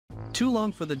Too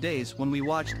long for the days when we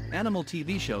watched animal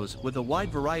TV shows with a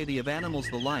wide variety of animals.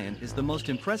 The lion is the most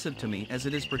impressive to me as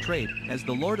it is portrayed as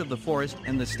the lord of the forest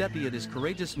and the steppe. It is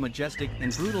courageous, majestic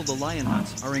and brutal. The lion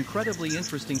hunts are incredibly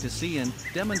interesting to see and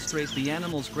demonstrate the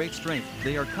animal's great strength.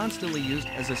 They are constantly used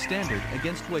as a standard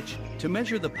against which to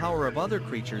measure the power of other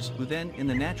creatures who then in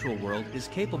the natural world is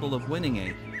capable of winning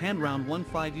a hand round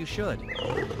 1-5. You should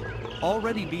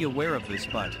already be aware of this,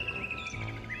 but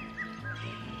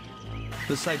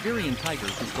the Siberian tiger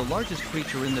is the largest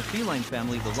creature in the feline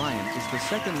family. The lion is the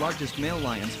second largest. Male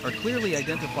lions are clearly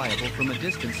identifiable from a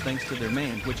distance thanks to their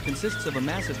mane, which consists of a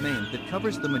massive mane that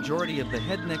covers the majority of the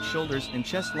head, neck, shoulders and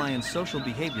chest. Lions' social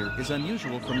behavior is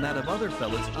unusual from that of other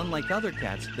felids. Unlike other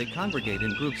cats, they congregate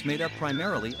in groups made up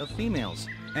primarily of females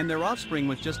and their offspring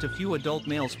with just a few adult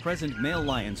males present. Male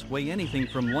lions weigh anything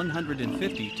from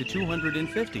 150 to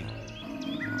 250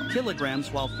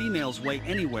 kilograms, while females weigh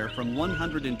anywhere from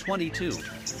 120 to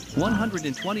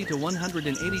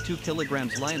 182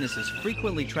 kilograms. Lionesses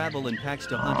frequently travel in packs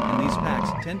to hunt, and these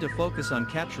packs tend to focus on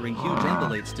capturing huge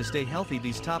ungulates to stay healthy.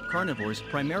 These top carnivores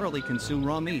primarily consume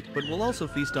raw meat, but will also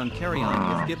feast on carrion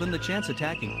if given the chance,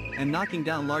 attacking and knocking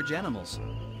down large animals.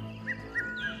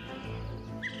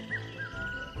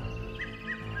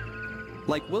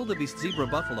 Like wildebeest, zebra,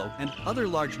 buffalo, and other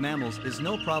large mammals is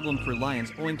no problem for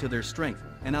lions owing to their strength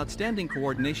and outstanding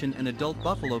coordination. An adult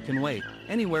buffalo can weigh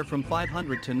anywhere from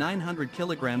 500 to 900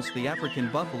 kilograms. The African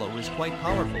buffalo is quite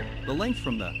powerful. The length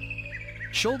from the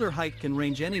shoulder height can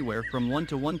range anywhere from 1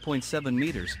 to 1.7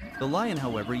 meters. The lion,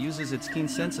 however, uses its keen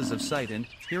senses of sight and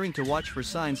hearing to watch for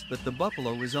signs that the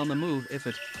buffalo is on the move. If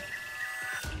it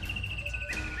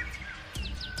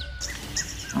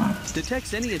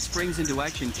detects any, it springs into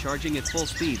action, charging at full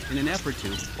speed in an effort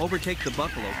to overtake the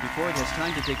buffalo before it has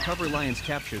time to take cover. Lions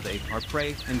capture they are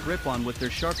prey and grip on with their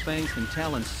sharp fangs and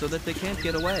talons so that they can't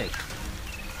get away.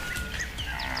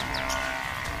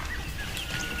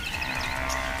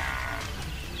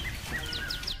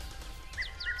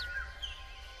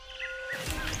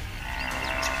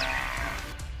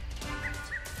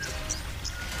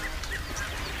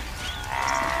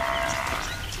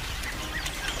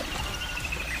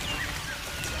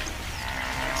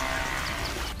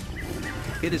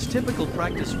 It is typical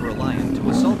practice for a lion to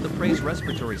assault the prey's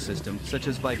respiratory system, such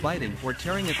as by biting or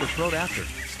tearing at the throat after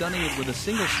stunning it with a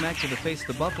single smack to the face.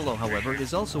 The buffalo, however,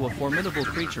 is also a formidable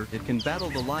creature. It can battle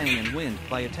the lion and win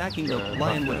by attacking the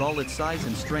lion with all its size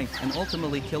and strength and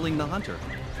ultimately killing the hunter.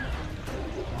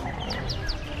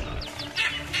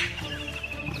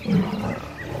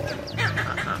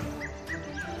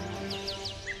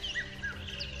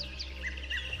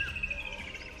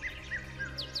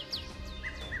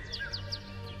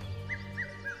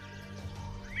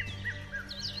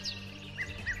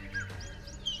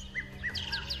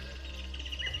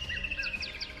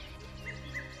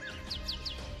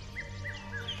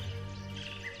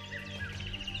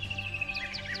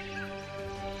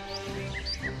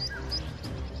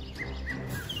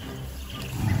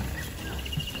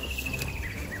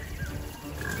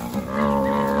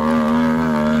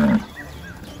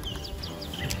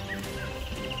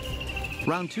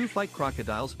 Round 2. Fight.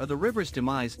 Crocodiles are the river's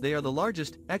demise. They are the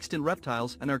largest extant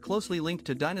reptiles and are closely linked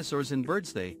to dinosaurs and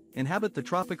birds. They inhabit the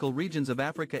tropical regions of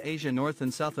Africa, Asia, North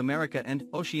and South America and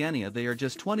Oceania. They are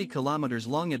just 20 kilometers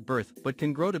long at birth, but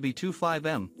can grow to be 2.5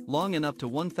 m long and up to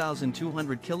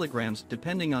 1,200 kilograms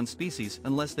depending on species,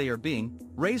 unless they are being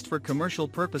raised for commercial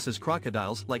purposes.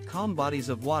 Crocodiles like calm bodies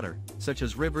of water, such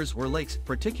as rivers or lakes.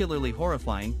 Particularly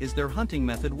horrifying is their hunting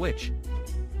method, which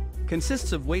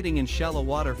consists of waiting in shallow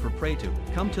water for prey to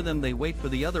come to them. They wait for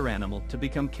the other animal to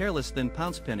become careless, then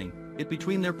pounce, pinning it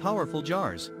between their powerful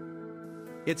jaws.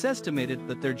 It's estimated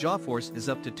that their jaw force is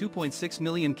up to 2.6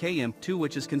 million km2,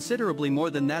 which is considerably more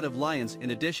than that of lions.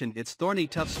 In addition, its thorny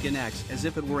tough skin acts as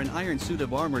if it were an iron suit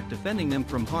of armor defending them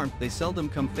from harm. They seldom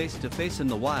come face to face in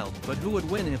the wild, but who would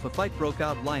win if a fight broke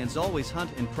out? Lions always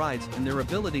hunt in prides, and their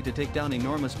ability to take down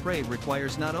enormous prey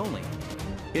requires not only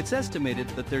it's estimated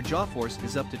that their jaw force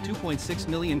is up to 2.6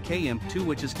 million km2,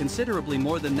 which is considerably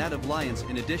more than that of lions.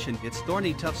 In addition, its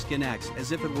thorny tough skin acts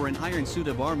as if it were an iron suit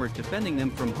of armor defending them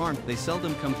from harm. They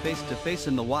seldom come face to face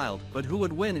in the wild, but who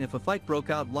would win if a fight broke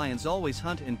out? Lions always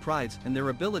hunt in prides, and their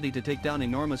ability to take down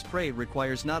enormous prey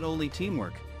requires not only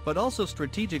teamwork, but also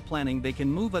strategic planning. They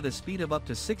can move at a speed of up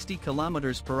to 60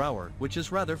 kilometers per hour, which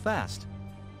is rather fast.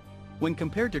 When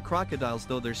compared to crocodiles,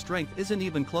 though, their strength isn't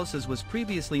even close. As was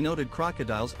previously noted,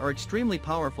 crocodiles are extremely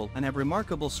powerful and have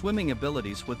remarkable swimming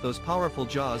abilities with those powerful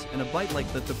jaws and a bite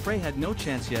like that. The prey had no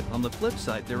chance yet. On the flip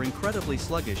side, they're incredibly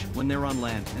sluggish when they're on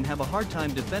land and have a hard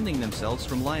time defending themselves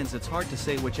from lions. It's hard to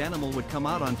say which animal would come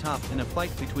out on top in a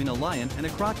fight between a lion and a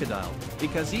crocodile,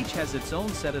 because each has its own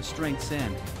set of strengths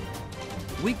and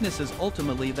weaknesses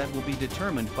ultimately that will be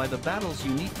determined by the battle's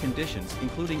unique conditions,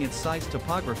 including its size,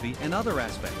 topography, and other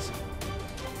aspects.